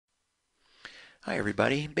Hi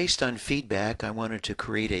everybody. Based on feedback, I wanted to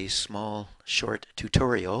create a small short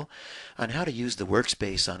tutorial on how to use the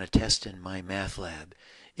workspace on a test in MyMathLab.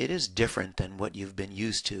 It is different than what you've been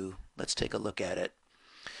used to. Let's take a look at it.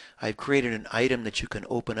 I've created an item that you can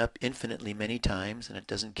open up infinitely many times, and it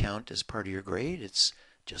doesn't count as part of your grade. It's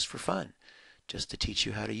just for fun, just to teach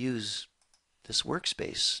you how to use this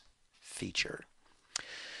workspace feature.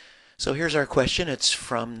 So here's our question. It's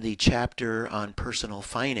from the chapter on personal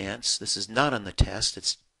finance. This is not on the test.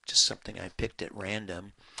 It's just something I picked at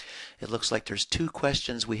random. It looks like there's two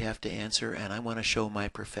questions we have to answer, and I want to show my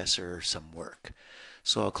professor some work.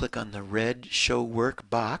 So I'll click on the red Show Work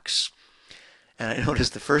box, and I notice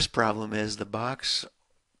the first problem is the box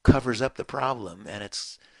covers up the problem, and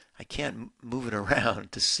I can't move it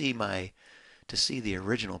around to see the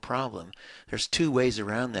original problem. There's two ways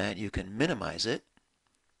around that. You can minimize it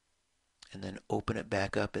and then open it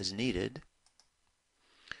back up as needed.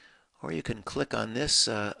 Or you can click on this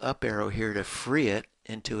up arrow here to free it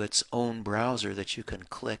into its own browser that you can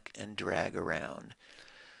click and drag around.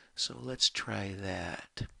 So let's try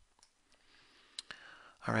that.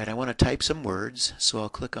 Alright, I want to type some words, so I'll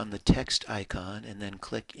click on the text icon and then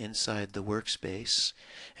click inside the workspace,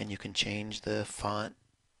 and you can change the font,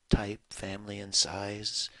 type, family, and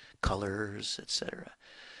size, colors, etc.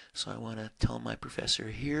 So I want to tell my professor,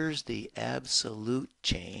 here's the absolute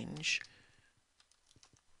change.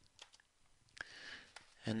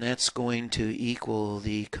 And that's going to equal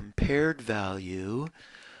the compared value,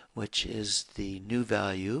 which is the new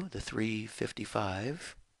value, the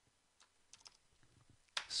 355,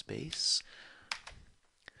 space,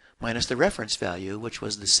 minus the reference value, which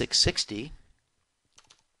was the 660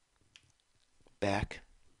 back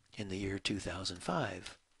in the year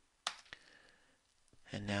 2005.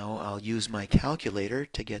 And now I'll use my calculator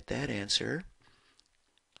to get that answer.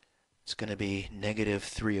 It's going to be negative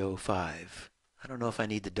 305. I don't know if I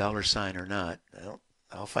need the dollar sign or not.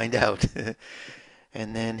 I'll find out.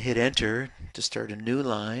 And then hit enter to start a new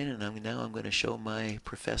line. And now I'm going to show my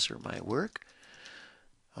professor my work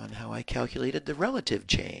on how I calculated the relative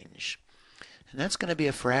change. And that's going to be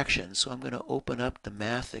a fraction. So I'm going to open up the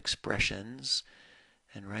math expressions.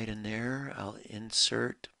 And right in there, I'll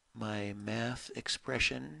insert my math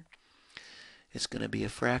expression. It's going to be a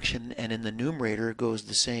fraction, and in the numerator goes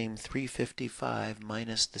the same 355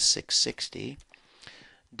 minus the 660.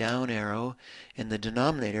 Down arrow. In the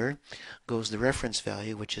denominator goes the reference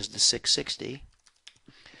value, which is the 660.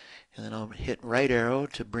 And then I'll hit right arrow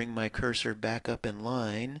to bring my cursor back up in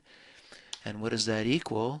line. And what does that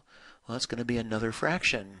equal? Well, it's going to be another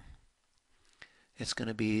fraction. It's going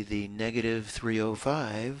to be the negative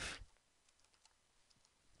 305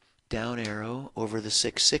 down arrow over the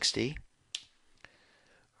 660,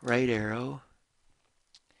 right arrow,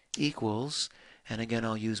 equals, and again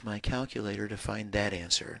I'll use my calculator to find that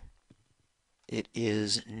answer. It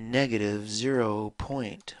is negative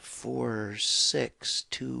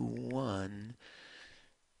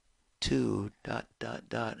 0.46212 dot dot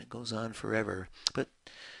dot. It goes on forever, but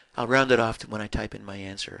I'll round it off to when I type in my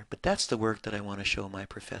answer. But that's the work that I want to show my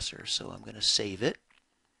professor, so I'm going to save it.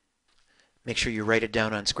 Make sure you write it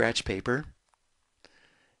down on scratch paper,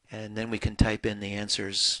 and then we can type in the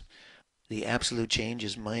answers. The absolute change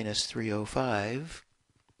is minus 305.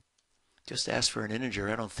 Just ask for an integer.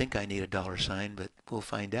 I don't think I need a dollar sign, but we'll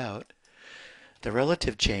find out. The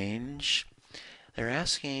relative change, they're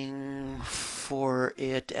asking for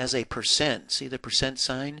it as a percent. See the percent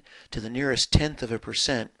sign? To the nearest tenth of a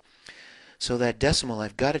percent. So that decimal,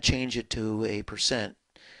 I've got to change it to a percent.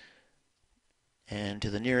 And to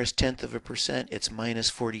the nearest tenth of a percent, it's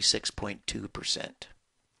minus 46.2%.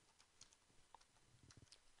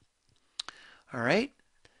 All right,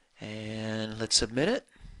 and let's submit it.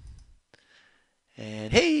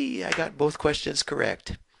 And hey, I got both questions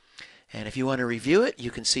correct. And if you want to review it,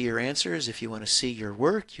 you can see your answers. If you want to see your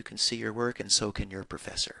work, you can see your work, and so can your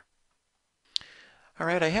professor. All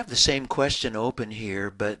right, I have the same question open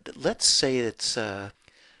here, but let's say it's, and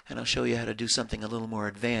I'll show you how to do something a little more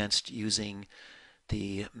advanced using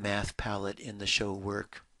the math palette in the show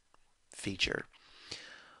work feature.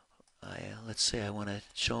 Let's say I want to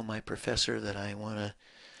show my professor that I want to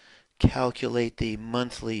calculate the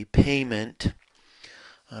monthly payment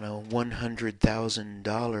on a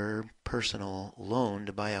 $100,000 personal loan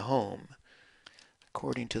to buy a home.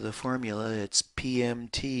 According to the formula, it's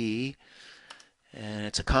PMT, and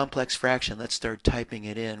it's a complex fraction. Let's start typing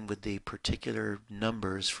it in with the particular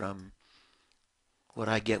numbers from what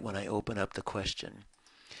I get when I open up the question.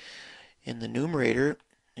 In the numerator,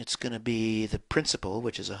 it's going to be the principal,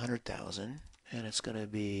 which is 100,000, and it's going to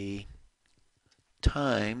be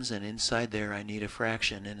times, and inside there I need a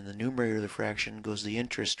fraction, and in the numerator of the fraction goes the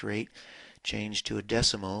interest rate changed to a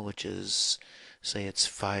decimal, which is, say it's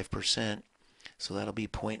 5%, so that'll be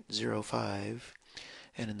 0.05,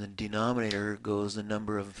 and in the denominator goes the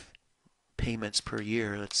number of payments per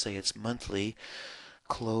year. Let's say it's monthly,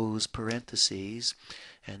 close parentheses,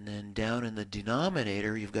 and then down in the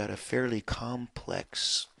denominator you've got a fairly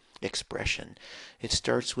complex expression. It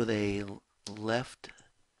starts with a left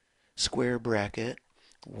square bracket,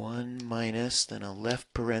 1 minus, then a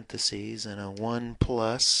left parentheses, and a 1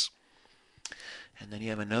 plus, and then you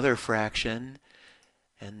have another fraction,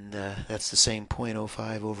 and that's the same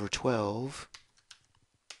 0.05 over 12,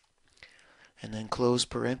 and then close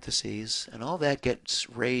parentheses, and all that gets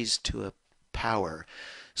raised to a power.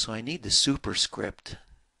 So I need the superscript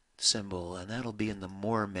symbol, and that'll be in the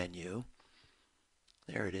More menu.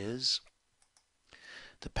 There it is.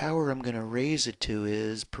 The power I'm going to raise it to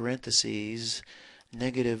is parentheses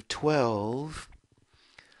negative 12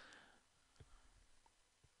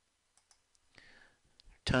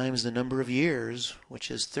 times the number of years,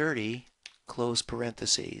 which is 30, close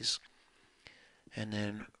parentheses. And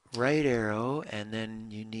then right arrow, and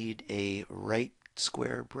then you need a right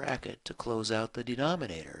square bracket to close out the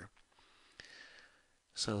denominator.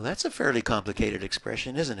 So that's a fairly complicated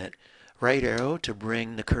expression, isn't it? Right arrow to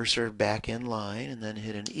bring the cursor back in line, and then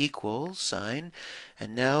hit an equal sign,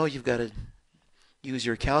 and now you've got to use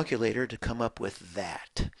your calculator to come up with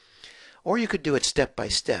that. Or you could do it step by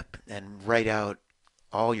step and write out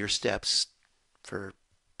all your steps for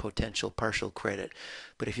potential partial credit.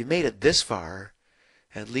 But if you made it this far,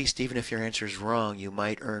 at least even if your answer is wrong, you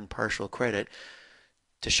might earn partial credit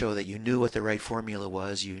to show that you knew what the right formula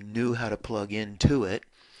was, you knew how to plug into it,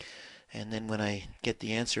 and then when I get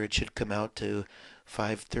the answer it should come out to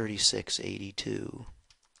 536.82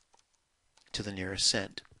 to the nearest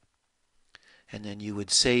cent. And then you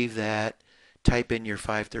would save that, type in your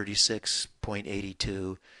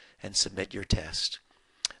 536.82, and submit your test.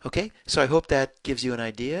 Okay, so I hope that gives you an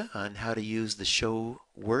idea on how to use the Show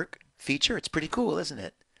Work feature. It's pretty cool, isn't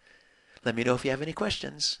it? Let me know if you have any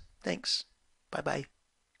questions. Thanks. Bye-bye.